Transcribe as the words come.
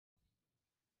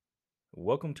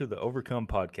Welcome to the Overcome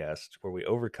podcast, where we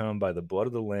overcome by the blood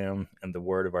of the Lamb and the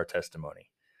word of our testimony.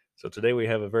 So today we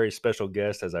have a very special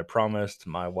guest, as I promised,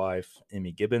 my wife,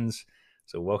 Emmie Gibbins.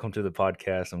 So welcome to the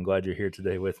podcast. I'm glad you're here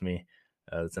today with me.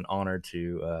 It's an honor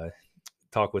to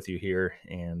talk with you here,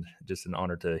 and just an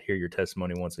honor to hear your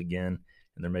testimony once again.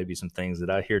 And there may be some things that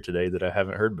I hear today that I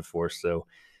haven't heard before. So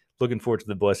looking forward to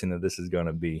the blessing that this is going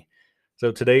to be.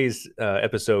 So today's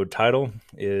episode title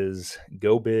is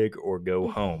Go Big or Go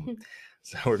Home.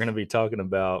 So we're going to be talking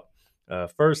about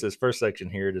this first section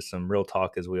here, just some real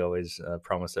talk, as we always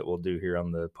promise that we'll do here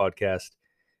on the podcast,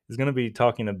 is going to be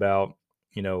talking about,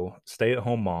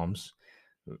 stay-at-home moms,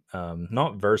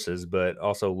 not versus, but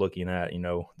also looking at,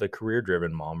 the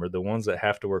career-driven mom, or the ones that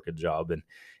have to work a job.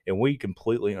 And we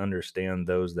completely understand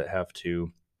those that have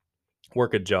to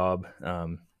work a job.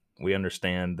 We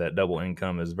understand that double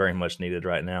income is very much needed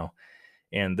right now.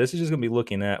 And this is just going to be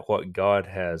looking at what God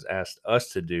has asked us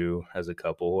to do as a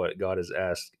couple, what God has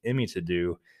asked Emmy to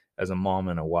do as a mom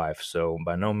and a wife. So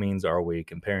by no means are we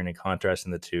comparing and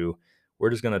contrasting the two. We're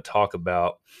just going to talk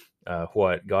about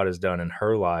what God has done in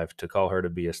her life to call her to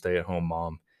be a stay-at-home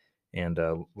mom, and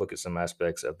look at some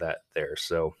aspects of that there.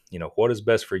 So, what is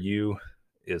best for you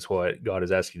is what God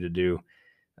has asked you to do.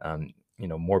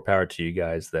 More power to you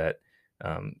guys that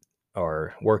um,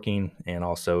 are working and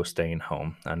also staying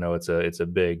home. I know it's a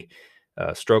big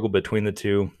struggle between the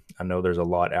two. I know there's a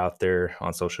lot out there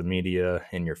on social media,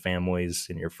 in your families,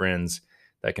 and your friends,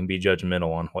 that can be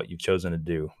judgmental on what you've chosen to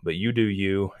do. But you do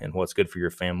you, and what's good for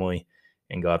your family,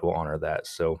 and God will honor that.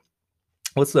 So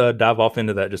let's dive off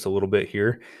into that just a little bit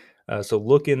here. So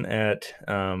looking at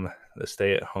the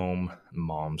stay-at-home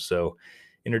mom. So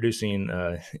introducing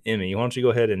Emmy, why don't you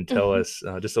go ahead and tell us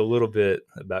just a little bit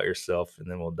about yourself, and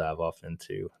then we'll dive off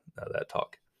into that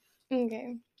talk.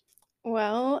 Okay.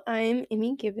 Well, I'm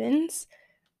Emmie Gibbins.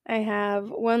 I have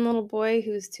one little boy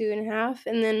who's 2.5,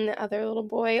 and then the other little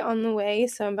boy on the way.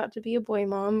 So I'm about to be a boy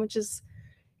mom, which is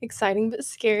exciting but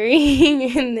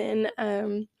scary. And then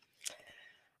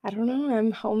I don't know,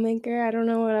 I'm a homemaker. I don't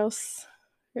know what else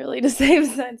really to say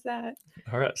besides that.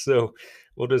 All right, so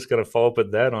we'll just kind of follow up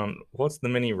with that on what's the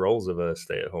many roles of a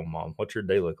stay-at-home mom? What's your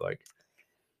day look like?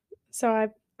 So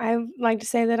I like to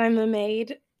say that I'm a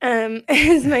maid.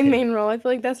 Is my main role. I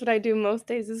feel like that's what I do most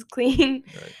days is clean.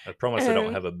 Right. I promise I don't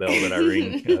Um have a bell that I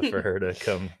ring for her to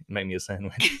come make me a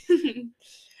sandwich.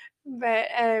 But,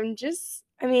 just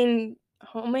I mean,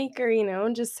 homemaker,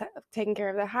 just taking care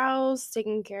of the house,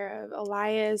 taking care of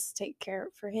Elias, take care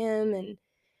for him and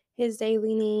his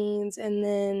daily needs, and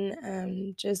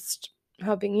then, just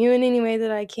helping you in any way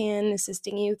that I can,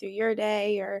 assisting you through your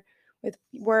day or with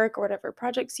work or whatever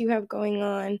projects you have going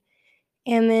on.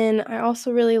 And then I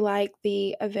also really like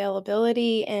the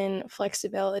availability and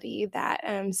flexibility that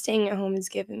staying at home has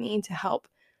given me to help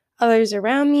others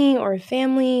around me or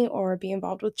family or be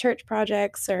involved with church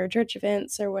projects or church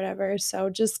events or whatever.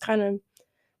 So just kind of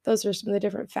those are some of the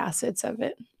different facets of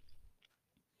it.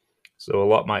 So a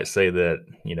lot might say that,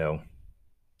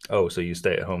 oh, so you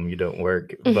stay at home, you don't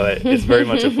work, but it's very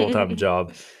much a full-time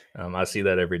job. I see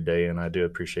that every day, and I do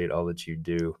appreciate all that you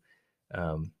do.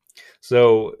 Um,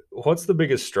 so what's the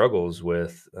biggest struggles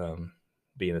with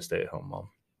being a stay-at-home mom?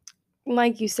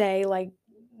 Like you say, like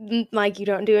you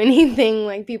don't do anything,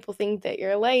 like people think that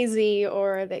you're lazy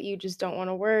or that you just don't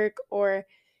want to work or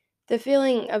the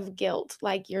feeling of guilt,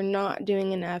 like you're not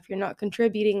doing enough, you're not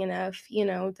contributing enough,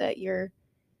 that you're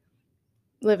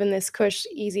living this cush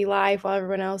easy life while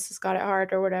everyone else has got it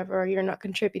hard or whatever, or you're not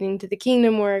contributing to the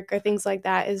kingdom work or things like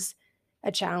that is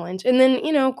a challenge. And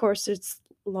then, of course, it's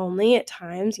lonely at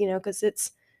times, because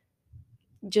it's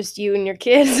just you and your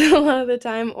kids a lot of the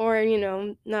time, or,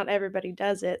 not everybody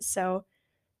does it. So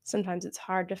sometimes it's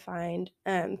hard to find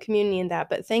community in that.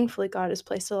 But thankfully, God has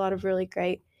placed a lot of really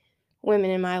great women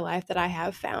in my life that I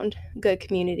have found good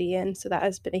community in. So that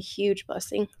has been a huge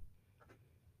blessing.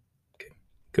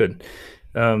 Good.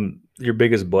 Your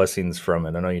biggest blessings from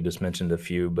it? I know you just mentioned a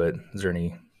few, but is there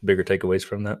any bigger takeaways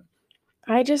from that?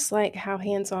 I just like how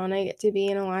hands-on I get to be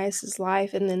in Elias's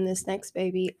life and then this next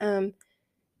baby.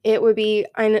 It would be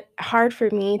hard for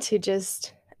me to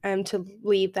just to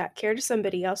leave that care to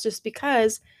somebody else just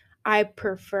because I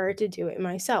prefer to do it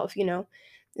myself.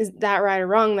 Is that right or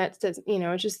wrong? That's it's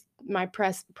just my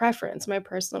preference, my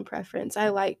personal preference. I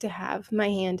like to have my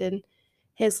hand in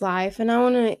his life, and I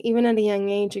want to, even at a young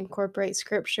age, incorporate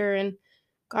scripture and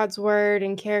God's word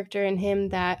and character in him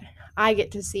that I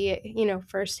get to see it,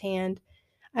 firsthand.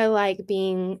 I like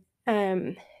being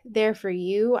there for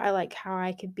you. I like how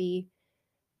I could be,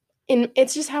 and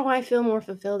it's just how I feel more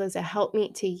fulfilled as a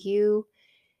helpmeet to you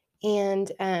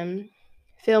and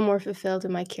feel more fulfilled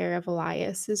in my care of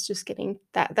Elias is just getting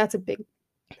that's a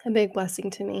big blessing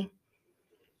to me.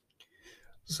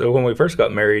 So when we first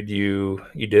got married, you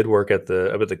did work at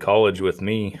the up at the college with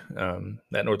me,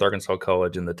 at North Arkansas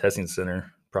College in the testing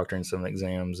center, proctoring some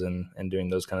exams and doing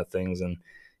those kind of things. And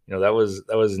that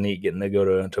was neat getting to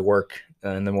go to work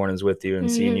in the mornings with you and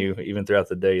seeing Mhm. you even throughout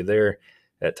the day there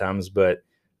at times. But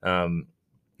um,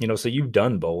 so you've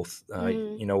done both.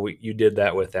 Mhm. You did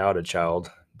that without a child,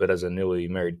 but as a newly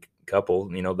married couple,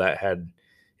 that had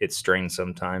its strains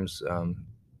sometimes.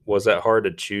 Was that hard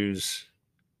to choose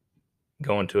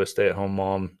going to a stay-at-home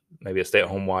mom, maybe a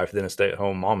stay-at-home wife, then a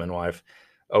stay-at-home mom and wife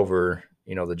over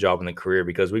the job and the career?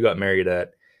 Because we got married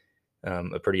at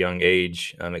a pretty young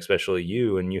age, especially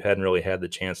you, and you hadn't really had the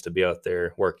chance to be out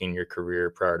there working your career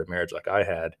prior to marriage like I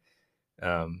had.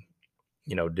 Um,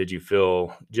 did you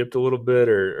feel gypped a little bit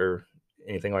or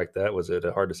anything like that? Was it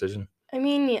a hard decision? I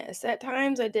mean, yes, at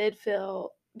times I did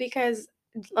feel because,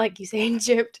 like you say,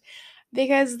 gypped,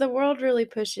 because the world really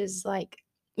pushes, like,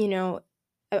 you know,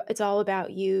 it's all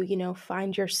about you,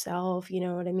 find yourself, you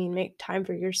know what I mean? Make time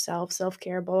for yourself, self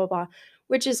care, blah, blah, blah,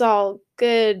 which is all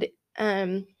good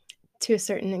to a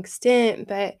certain extent.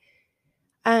 But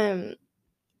um,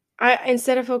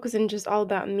 instead of focusing just all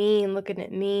about me and looking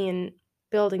at me and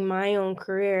building my own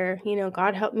career,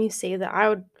 God helped me see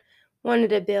that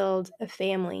wanted to build a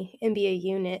family and be a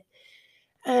unit.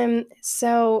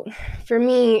 So for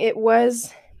me, it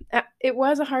was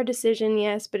a hard decision,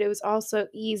 yes, but it was also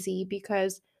easy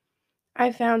because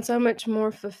I found so much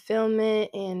more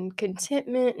fulfillment and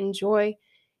contentment and joy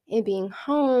in being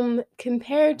home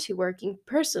compared to working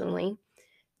personally,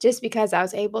 just because I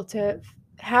was able to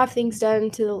have things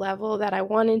done to the level that I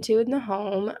wanted to in the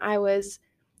home. I was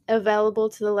available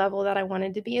to the level that I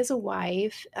wanted to be as a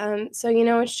wife. So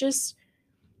it's just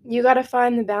you got to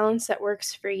find the balance that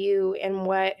works for you and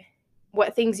what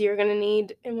things you're going to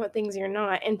need and what things you're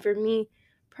not. And for me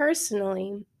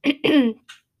personally,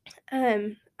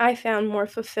 I found more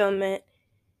fulfillment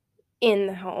in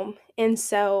the home. And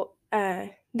so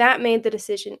that made the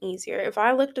decision easier. If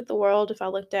I looked at the world, if I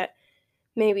looked at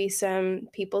maybe some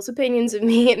people's opinions of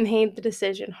me, it made the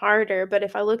decision harder. But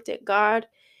if I looked at God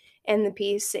and the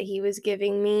peace that He was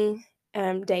giving me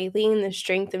daily and the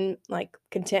strength and like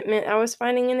contentment I was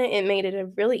finding in it, it made it a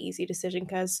really easy decision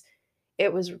because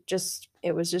it was just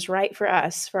right for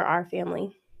us, for our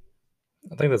family.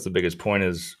 I think that's the biggest point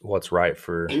is what's right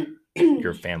for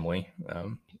your family.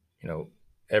 You know,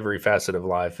 every facet of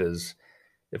life is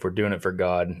if we're doing it for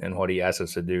God and what He asks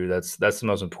us to do, that's the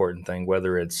most important thing.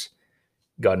 Whether it's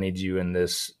God needs you in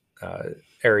this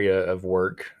area of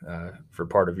work for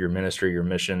part of your ministry, your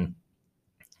mission,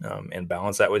 and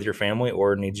balance that with your family,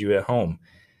 or needs you at home.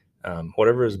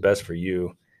 Whatever is best for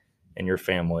you and your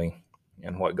family,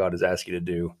 and what God has asked you to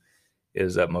do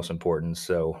is utmost importance.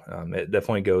 So it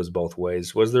definitely goes both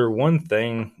ways. Was there one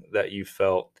thing that you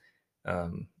felt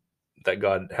um, that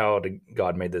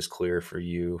God made this clear for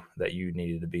you that you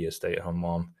needed to be a stay-at-home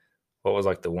mom? What was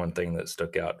like the one thing that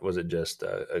stuck out? Was it just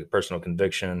a personal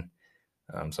conviction,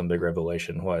 some big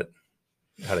revelation?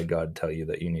 How did God tell you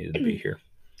that you needed to be here?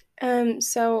 When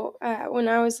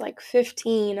I was like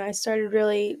 15, I started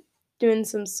really doing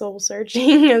some soul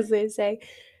searching, as they say,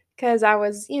 because I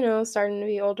was, starting to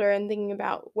be older and thinking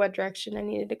about what direction I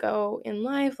needed to go in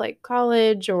life, like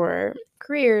college or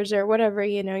careers or whatever,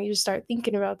 you just start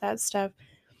thinking about that stuff.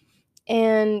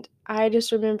 And I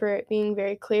just remember it being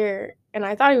very clear. And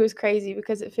I thought he was crazy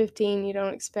because at 15, you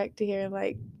don't expect to hear,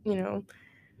 like,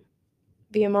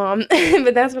 be a mom.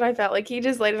 But that's what I felt like. He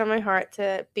just laid it on my heart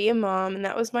to be a mom. And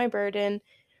that was my burden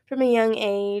from a young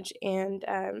age. And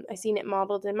I seen it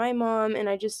modeled in my mom. And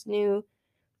I just knew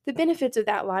the benefits of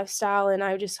that lifestyle. And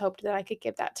I just hoped that I could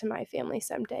give that to my family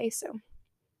someday. So,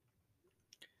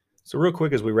 So real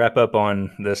quick, as we wrap up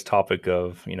on this topic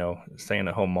of staying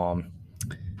at home mom,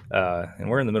 and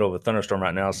we're in the middle of a thunderstorm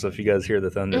right now, so if you guys hear the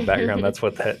thunder background, that's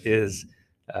what that is.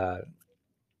 Uh,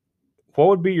 what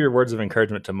would be your words of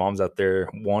encouragement to moms out there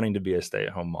wanting to be a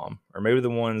stay-at-home mom, or maybe the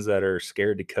ones that are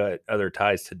scared to cut other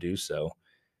ties to do so?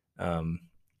 Um,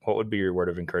 what would be your word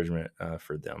of encouragement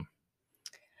for them?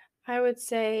 I would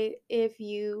say if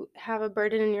you have a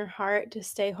burden in your heart to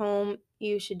stay home,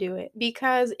 you should do it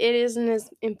because it isn't as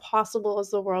impossible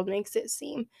as the world makes it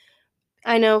seem.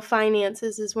 I know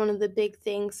finances is one of the big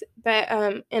things, but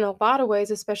in a lot of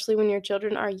ways, especially when your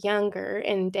children are younger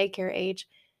and daycare age,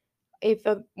 if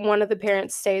one of the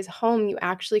parents stays home, you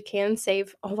actually can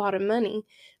save a lot of money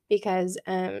because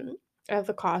of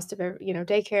the cost of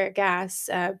daycare, gas,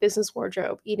 business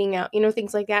wardrobe, eating out,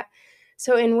 things like that.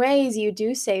 So in ways, you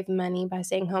do save money by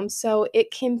staying home. So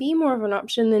it can be more of an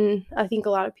option than I think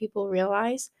a lot of people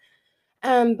realize.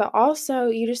 But also,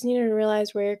 you just need to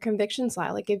realize where your convictions lie.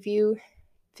 Like if you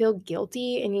feel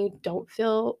guilty and you don't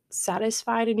feel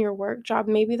satisfied in your work job,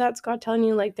 maybe that's God telling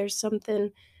you like there's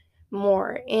something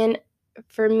more. And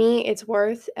for me, it's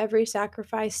worth every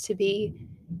sacrifice to be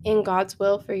in God's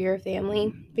will for your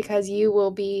family, because you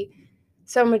will be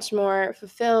so much more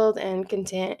fulfilled and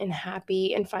content and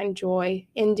happy and find joy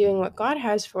in doing what God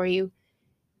has for you.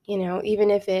 Even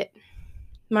if it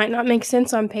might not make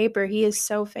sense on paper, He is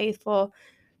so faithful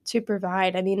to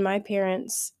provide. I mean, my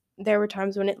parents, there were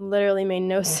times when it literally made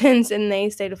no sense and they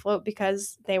stayed afloat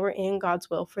because they were in God's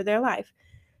will for their life.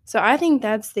 So I think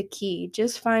that's the key.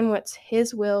 Just find what's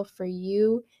His will for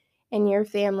you and your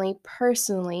family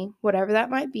personally, whatever that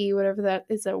might be, whatever that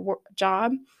is,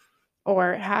 job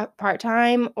or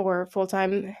part-time or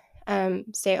full-time,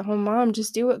 stay-at-home mom.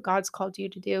 Just do what God's called you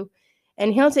to do,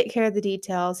 and He'll take care of the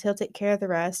details. He'll take care of the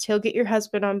rest. He'll get your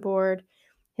husband on board.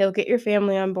 He'll get your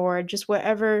family on board. Just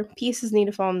whatever pieces need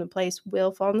to fall into place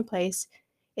will fall into place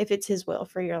if it's His will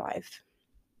for your life.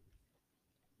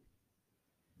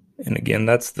 And again,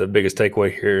 that's the biggest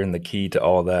takeaway here, and the key to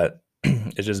all that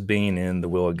is just being in the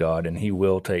will of God, and He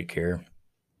will take care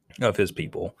of His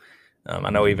people.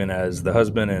 I know even as the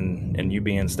husband and you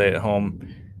being stay at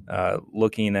home,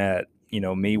 looking at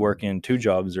me working two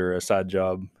jobs or a side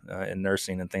job in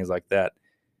nursing and things like that.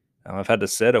 I've had to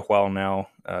sit a while now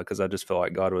because I just felt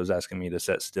like God was asking me to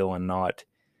sit still and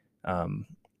um,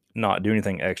 not do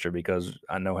anything extra, because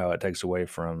I know how it takes away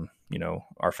from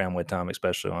our family time,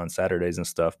 especially on Saturdays and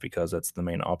stuff, because that's the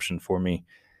main option for me.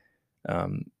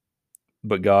 Um,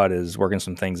 but God is working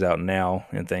some things out now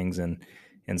and things, and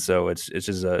so it's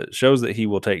just shows that He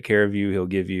will take care of you. He'll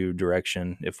give you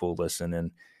direction if we'll listen.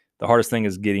 And the hardest thing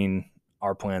is getting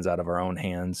our plans out of our own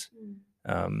hands.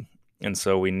 Um, and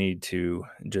so we need to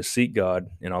just seek God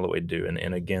in all that we do.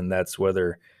 And again, that's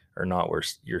whether or not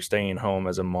you're staying home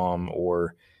as a mom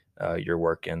or you're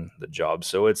working the job.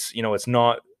 So it's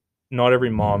not every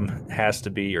mom has to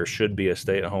be or should be a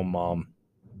stay-at-home mom.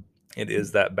 It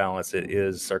is that balance. It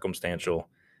is circumstantial.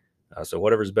 So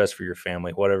whatever's best for your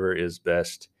family, whatever is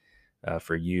best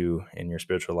for you in your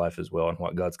spiritual life as well, and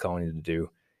what God's calling you to do,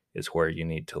 is where you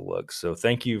need to look. So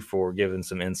thank you for giving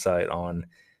some insight on,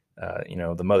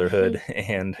 the motherhood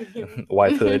and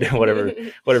wifehood,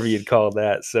 whatever you'd call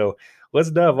that. So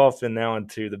let's dive off in now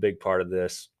into the big part of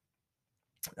this,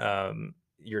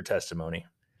 your testimony.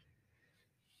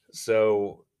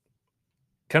 So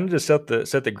kind of just set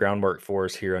the groundwork for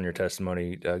us here on your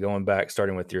testimony, going back,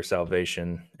 starting with your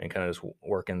salvation, and kind of just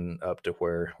working up to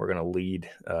where we're going to lead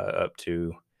up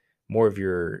to more of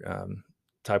your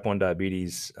type 1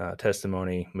 diabetes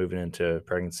testimony, moving into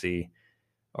pregnancy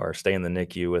or stay in the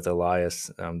NICU with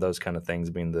Elias, those kind of things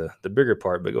being the bigger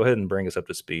part. But go ahead and bring us up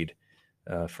to speed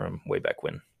from way back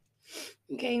when.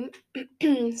 Okay,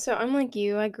 so I'm like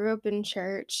you. I grew up in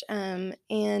church, and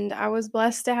I was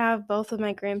blessed to have both of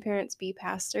my grandparents be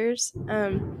pastors.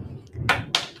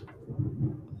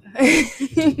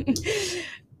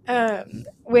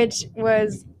 Which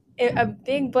was a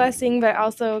big blessing, but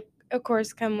also, of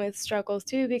course, come with struggles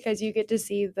too, because you get to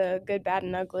see the good, bad,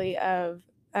 and ugly of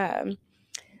um,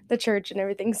 the church and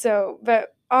everything. So,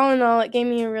 but all in all, it gave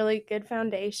me a really good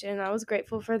foundation. I was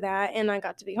grateful for that, and I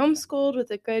got to be homeschooled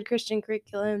with a good Christian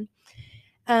curriculum.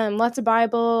 Lots of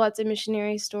Bible, lots of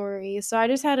missionary stories. So I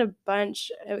just had a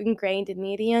bunch ingrained in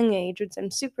me at a young age, which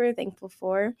I'm super thankful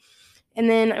for. And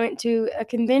then I went to a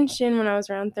convention when I was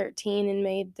around 13 and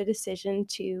made the decision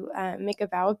to make a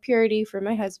vow of purity for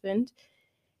my husband.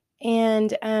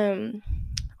 And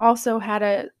also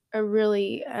had a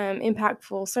really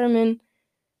impactful sermon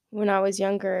when I was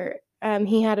younger.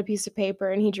 He had a piece of paper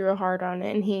and he drew a heart on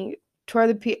it, and he tore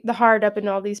the heart up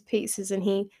into all these pieces, and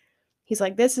he's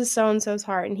like, this is so and so's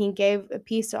heart, and he gave a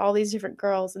piece to all these different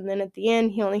girls, and then at the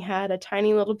end he only had a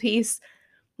tiny little piece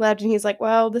left, and he's like,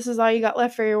 well, this is all you got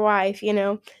left for your wife.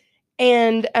 And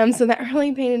so that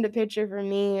really painted a picture for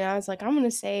me. I was like, I'm gonna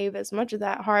save as much of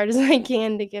that heart as I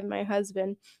can to give my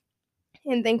husband,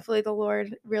 and thankfully the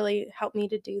Lord really helped me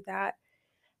to do that.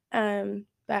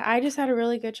 But I just had a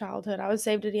really good childhood. I was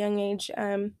saved at a young age,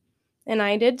 and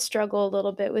I did struggle a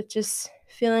little bit with just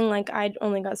feeling like I'd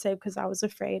only got saved because I was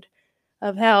afraid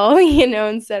of hell,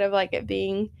 instead of like it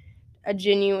being a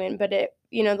genuine. But the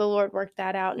Lord worked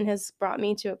that out and has brought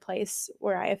me to a place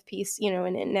where I have peace, in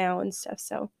it now and stuff.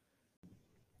 So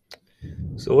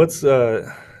So let's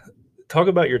talk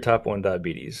about your type 1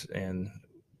 diabetes, and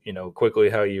quickly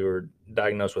how you were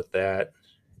diagnosed with that,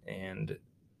 and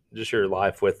just your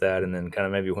life with that, and then kind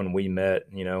of maybe when we met,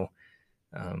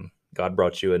 God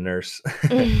brought you a nurse.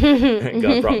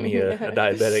 God brought me a Yeah.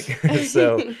 diabetic.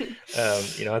 So,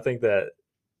 I think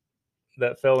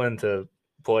that fell into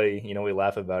play. We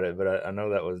laugh about it, but I know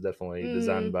that was definitely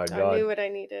designed by I knew God. what I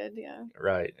needed, yeah.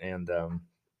 Right. And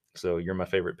so you're my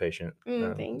favorite patient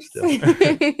Thanks. still.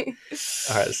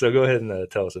 All right. So go ahead and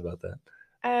tell us about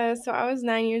that. So I was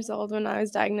 9 years old when I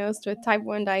was diagnosed with type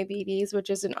 1 diabetes, which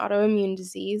is an autoimmune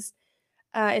disease.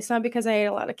 It's not because I ate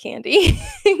a lot of candy,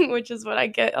 which is what I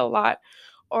get a lot,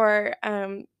 or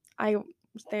I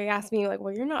they ask me like,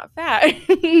 "Well, you're not fat,"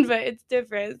 but it's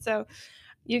different. So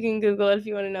you can Google it if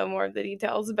you want to know more of the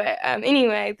details. But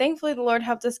anyway, thankfully the Lord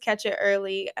helped us catch it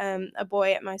early. A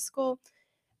boy at my school,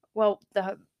 well,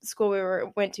 the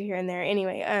school went to here and there.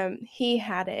 Anyway, he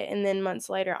had it, and then months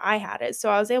later I had it. So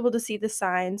I was able to see the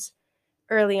signs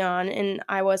early on, and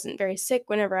I wasn't very sick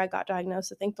whenever I got diagnosed.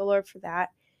 So thank the Lord for that.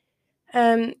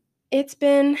 Um, it's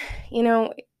been,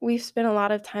 we've spent a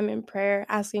lot of time in prayer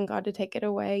asking God to take it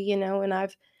away, and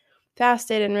I've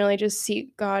fasted and really just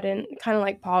seek God and kind of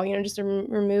like Paul, just to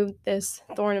remove this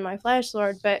thorn in my flesh,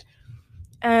 Lord. But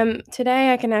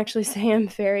today I can actually say I'm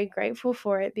very grateful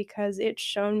for it because it's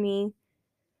shown me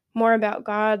more about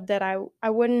God that I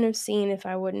wouldn't have seen if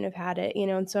I wouldn't have had it,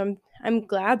 and so I'm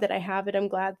glad that I have it. I'm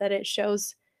glad that it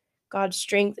shows God's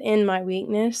strength in my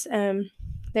weakness.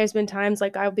 There's been times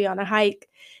like I'll be on a hike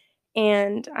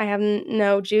and I have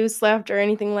no juice left or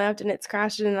anything left, and it's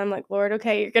crashing, and I'm like, Lord,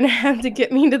 okay, you're gonna have to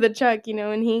get me to the truck,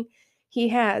 and he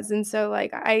has. And so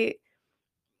like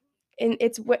and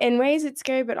in ways it's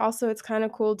scary, but also it's kind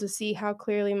of cool to see how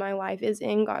clearly my life is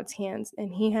in God's hands,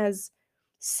 and he has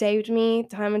saved me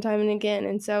time and time and again.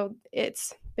 And so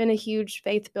it's been a huge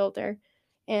faith builder,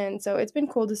 and so it's been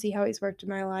cool to see how he's worked in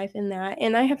my life in that.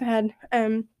 And I have had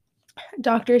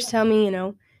doctors tell me,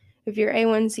 if your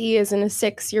A1C isn't a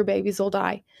 6, your babies will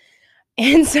die.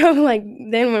 And so, like,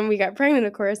 then when we got pregnant,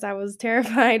 of course, I was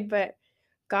terrified, but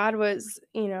God was,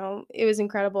 it was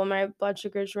incredible. My blood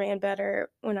sugars ran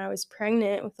better when I was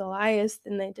pregnant with Elias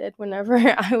than they did whenever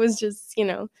I was just,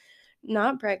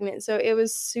 not pregnant. So it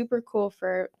was super cool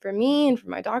for me and for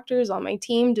my doctors on my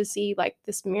team to see like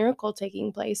this miracle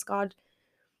taking place. God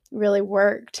really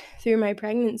worked through my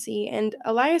pregnancy. And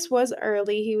Elias was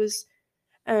early. He was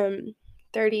um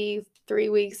 33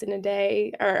 weeks in a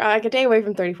day, or like a day away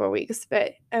from 34 weeks,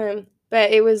 but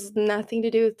it was nothing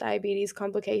to do with diabetes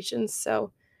complications.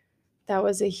 So that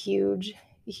was a huge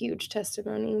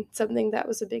testimony, something that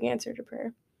was a big answer to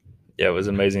prayer. Yeah, it was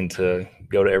amazing to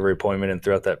go to every appointment and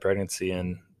throughout that pregnancy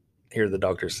and hear the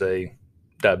doctor say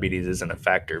diabetes isn't a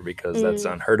factor because that's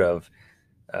Mm, unheard of.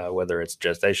 Whether it's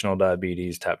gestational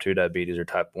diabetes, type 2 diabetes, or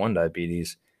type 1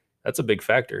 diabetes, that's a big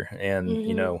factor. And,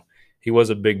 mm-hmm, he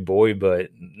was a big boy, but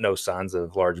no signs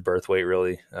of large birth weight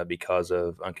really because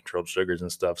of uncontrolled sugars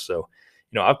and stuff. So,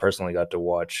 I personally got to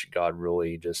watch God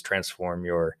really just transform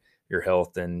your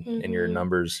health and your mm-hmm,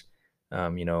 numbers.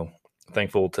 Um, you know,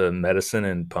 Thankful to medicine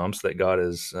and pumps that God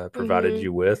has provided mm-hmm.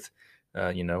 you with.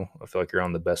 I feel like you're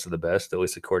on the best of the best, at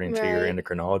least according to your Right.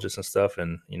 endocrinologist and stuff.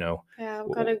 And, Yeah,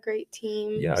 I've got a great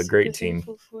team. yeah, a Super great team,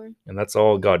 thankful for. and that's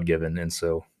all God given. And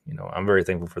so, I'm very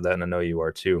thankful for that, and I know you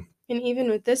are too, And even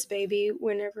with this baby,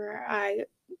 whenever I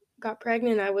got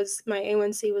pregnant, my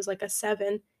A1C was like a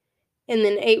 7. And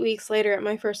then 8 weeks later at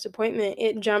my first appointment,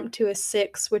 it jumped to a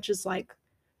 6, which is like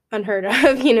unheard of.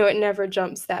 It never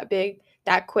jumps that big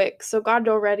that quick. So God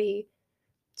already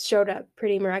showed up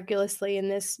pretty miraculously in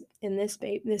this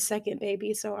second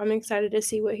baby. So I'm excited to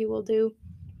see what he will do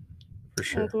for all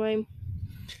sure. the way.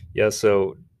 Yeah.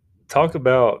 So, talk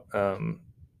about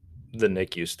the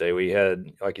NICU stay. We had,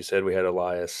 like you said, we had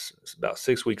Elias about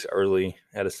 6 weeks early.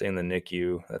 Had to stay in the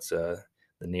NICU. That's the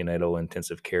neonatal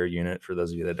intensive care unit. For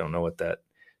those of you that don't know what that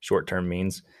short term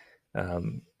means,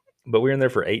 um, but we were in there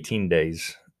for 18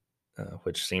 days,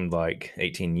 which seemed like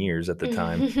 18 years at the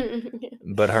time.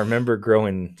 But I remember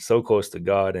growing so close to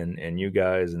God and you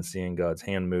guys and seeing God's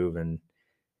hand move, and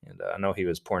I know He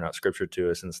was pouring out scripture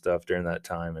to us and stuff during that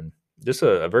time, and just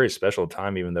a very special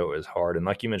time, even though it was hard. And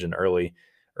like you mentioned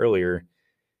earlier,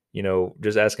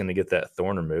 just asking to get that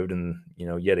thorn removed, and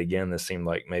yet again, this seemed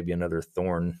like maybe another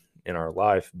thorn in our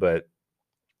life, and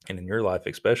in your life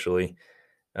especially.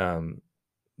 Um,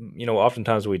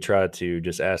 Oftentimes we try to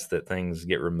just ask that things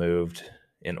get removed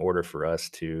in order for us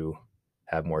to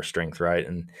have more strength, right?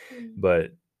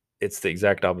 But it's the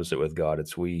exact opposite with God.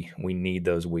 It's we need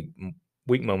those weak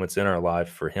moments in our life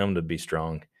for Him to be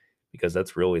strong, because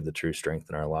that's really the true strength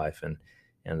in our life. And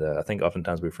I think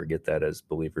oftentimes we forget that as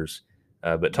believers.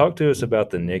 But talk to us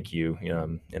about the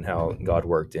NICU, and how God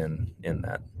worked in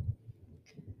that.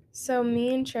 So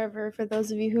me and Trevor, for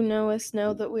those of you who know us,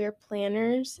 know that we are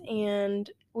planners, and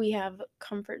we have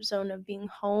comfort zone of being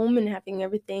home and having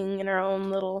everything in our own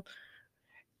little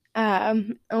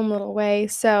way.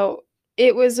 So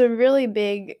it was a really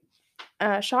big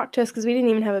shock to us because we didn't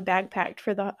even have a bag packed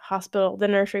for the hospital. The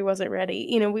nursery wasn't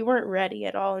ready. We weren't ready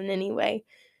at all in any way.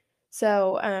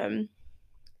 So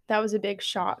that was a big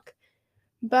shock.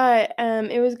 But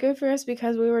it was good for us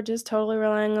because we were just totally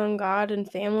relying on God and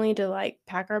family to like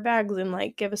pack our bags and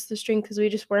like give us the strength because we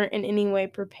just weren't in any way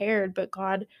prepared. But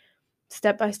God,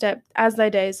 step by step, as thy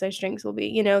days, thy strengths will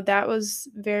be. That was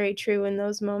very true in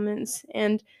those moments.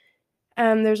 And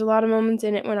there's a lot of moments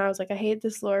in it when I was like, I hate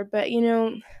this, Lord. But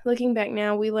looking back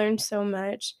now, we learned so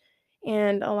much.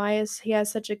 And Elias, he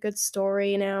has such a good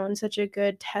story now and such a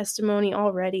good testimony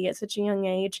already at such a young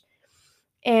age.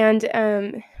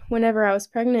 And whenever I was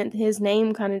pregnant, his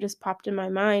name kind of just popped in my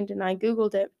mind, and I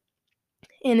Googled it,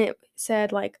 and it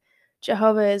said, like,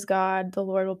 Jehovah is God, the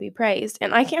Lord will be praised.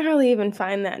 And I can't hardly even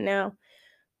find that now,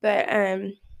 but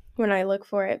when I look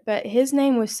for it. But his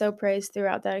name was so praised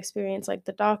throughout that experience. Like,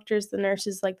 the doctors, the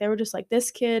nurses, like, they were just like,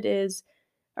 this kid is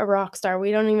a rock star.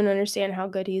 We don't even understand how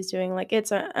good he's doing. Like,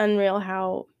 it's unreal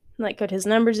how, like, good his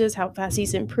numbers is, how fast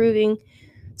he's improving.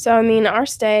 So, I mean, our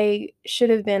stay should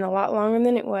have been a lot longer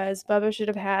than it was. Bubba should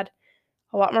have had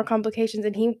a lot more complications,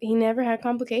 and he never had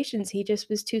complications. He just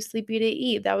was too sleepy to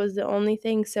eat. That was the only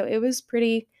thing. So it was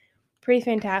pretty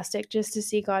fantastic just to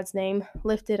see God's name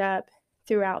lifted up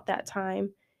throughout that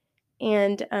time,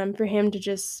 and for him to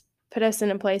just put us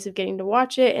in a place of getting to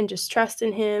watch it and just trust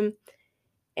in him.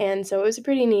 And so it was a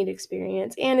pretty neat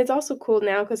experience. And it's also cool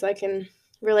now because I can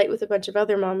relate with a bunch of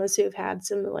other mamas who have had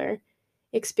similar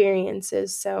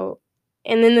experiences. So,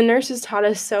 and then the nurses taught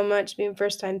us so much being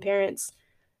first time parents.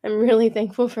 I'm really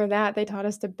thankful for that. They taught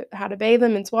us how to bathe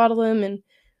them and swaddle them and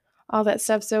all that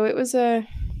stuff. So it was a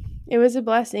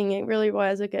blessing. It really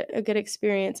was a good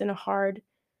experience in a hard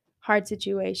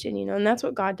situation, and that's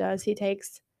what God does. He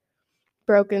takes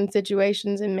broken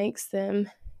situations and makes them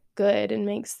good and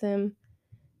makes them,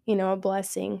 a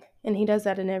blessing. And he does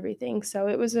that in everything. So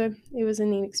it was a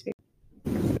neat experience.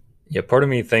 Yeah, part of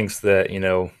me thinks that,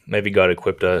 maybe God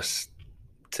equipped us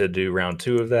to do round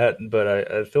two of that, but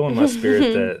I feel in my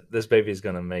spirit that this baby is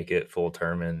going to make it full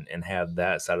term and have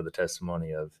that side of the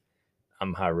testimony of,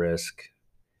 I'm high risk.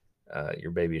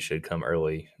 Your baby should come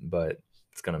early, but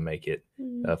it's going to make it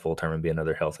full term and be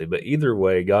another healthy. But either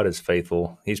way, God is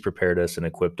faithful. He's prepared us and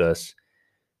equipped us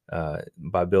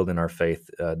by building our faith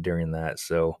during that.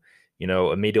 So,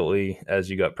 immediately as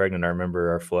you got pregnant, I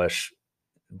remember our flesh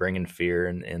bringing fear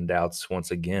and doubts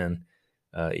once again,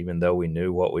 even though we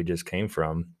knew what we just came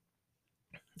from.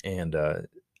 And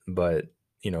but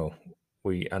you know,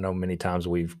 I know many times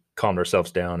we've calmed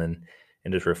ourselves down and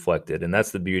just reflected, and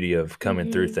that's the beauty of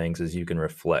coming through things is you can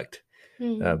reflect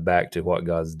back to what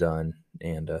God's done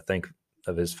and think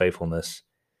of His faithfulness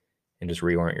and just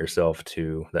reorient yourself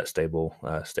to that stable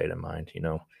state of mind.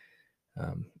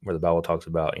 Where the Bible talks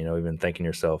about, even thinking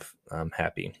yourself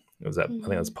happy. It was that I think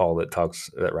that's Paul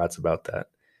that writes about that.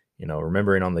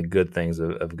 Remembering on the good things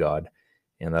of God,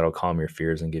 and that'll calm your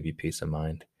fears and give you peace of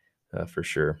mind, for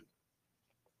sure.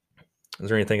 Is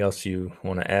there anything else you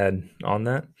want to add on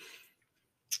that?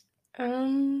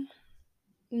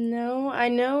 No, I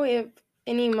know if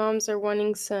any moms are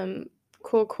wanting some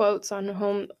cool quotes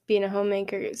on being a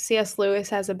homemaker, C.S. Lewis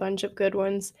has a bunch of good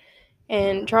ones,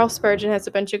 and Charles Spurgeon has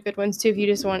a bunch of good ones too if you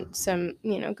just want some,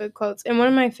 good quotes. And one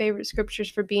of my favorite scriptures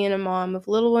for being a mom of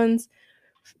little ones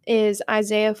is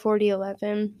Isaiah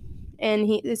 40:11, and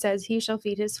it says, "He shall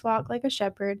feed his flock like a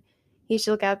shepherd. He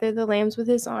shall gather the lambs with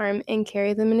his arm and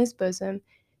carry them in his bosom,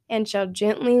 and shall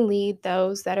gently lead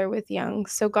those that are with young."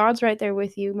 So God's right there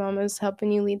with you, mamas,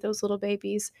 helping you lead those little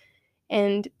babies,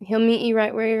 and He'll meet you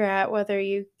right where you're at, whether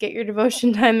you get your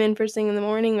devotion time in first thing in the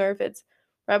morning, or if it's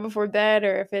right before bed,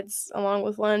 or if it's along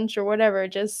with lunch or whatever.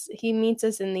 Just He meets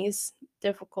us in these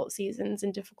difficult seasons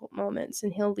and difficult moments,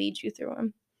 and He'll lead you through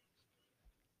them.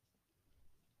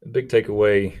 A big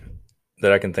takeaway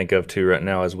that I can think of too right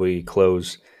now as we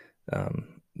close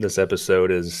this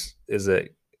episode is that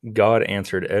God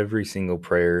answered every single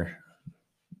prayer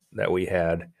that we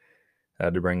had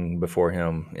to bring before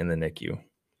Him in the NICU.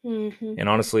 And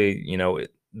honestly,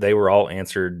 they were all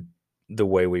answered the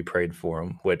way we prayed for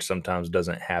him, which sometimes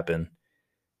doesn't happen.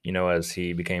 As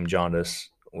he became jaundice,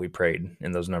 we prayed,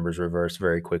 and those numbers reversed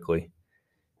very quickly.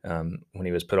 When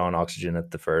he was put on oxygen at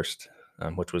the first,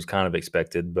 which was kind of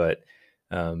expected, but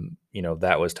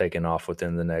that was taken off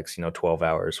within the next 12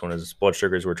 hours. When his blood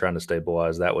sugars were trying to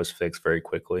stabilize, that was fixed very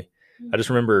quickly. I just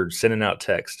remember sending out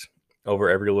text over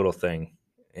every little thing,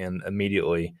 and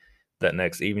immediately that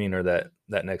next evening or that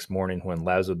next morning when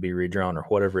labs would be redrawn or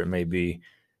whatever it may be,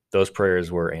 those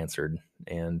prayers were answered.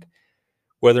 And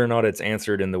whether or not it's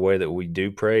answered in the way that we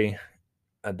do pray,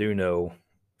 I do know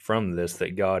from this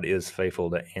that God is faithful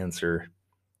to answer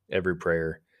every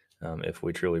prayer if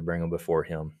we truly bring them before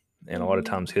Him. And a lot of Mhm.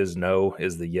 times His no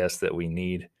is the yes that we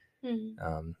need. Mhm.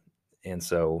 Um, and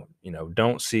so,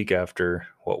 don't seek after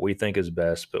what we think is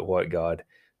best, but what God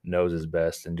knows is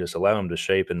best, and just allow Him to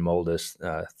shape and mold us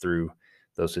through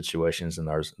those situations and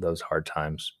those hard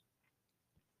times.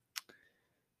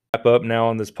 Wrap up now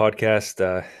on this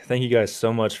podcast. Thank you guys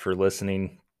so much for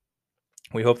listening.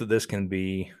 We hope that this can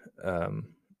be an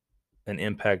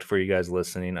impact for you guys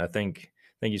listening. Thank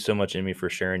you so much, Emmy, for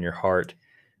sharing your heart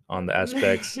on the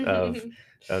aspects of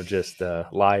Welcome. just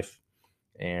life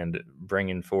and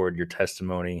bringing forward your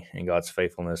testimony and God's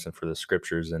faithfulness and for the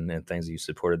scriptures and things that you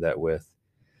supported that with.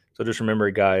 So just remember,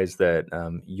 guys, that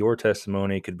your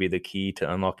testimony could be the key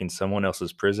to unlocking someone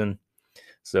else's prison.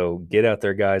 So get out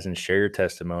there, guys, and share your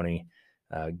testimony.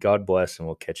 God bless, and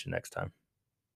we'll catch you next time.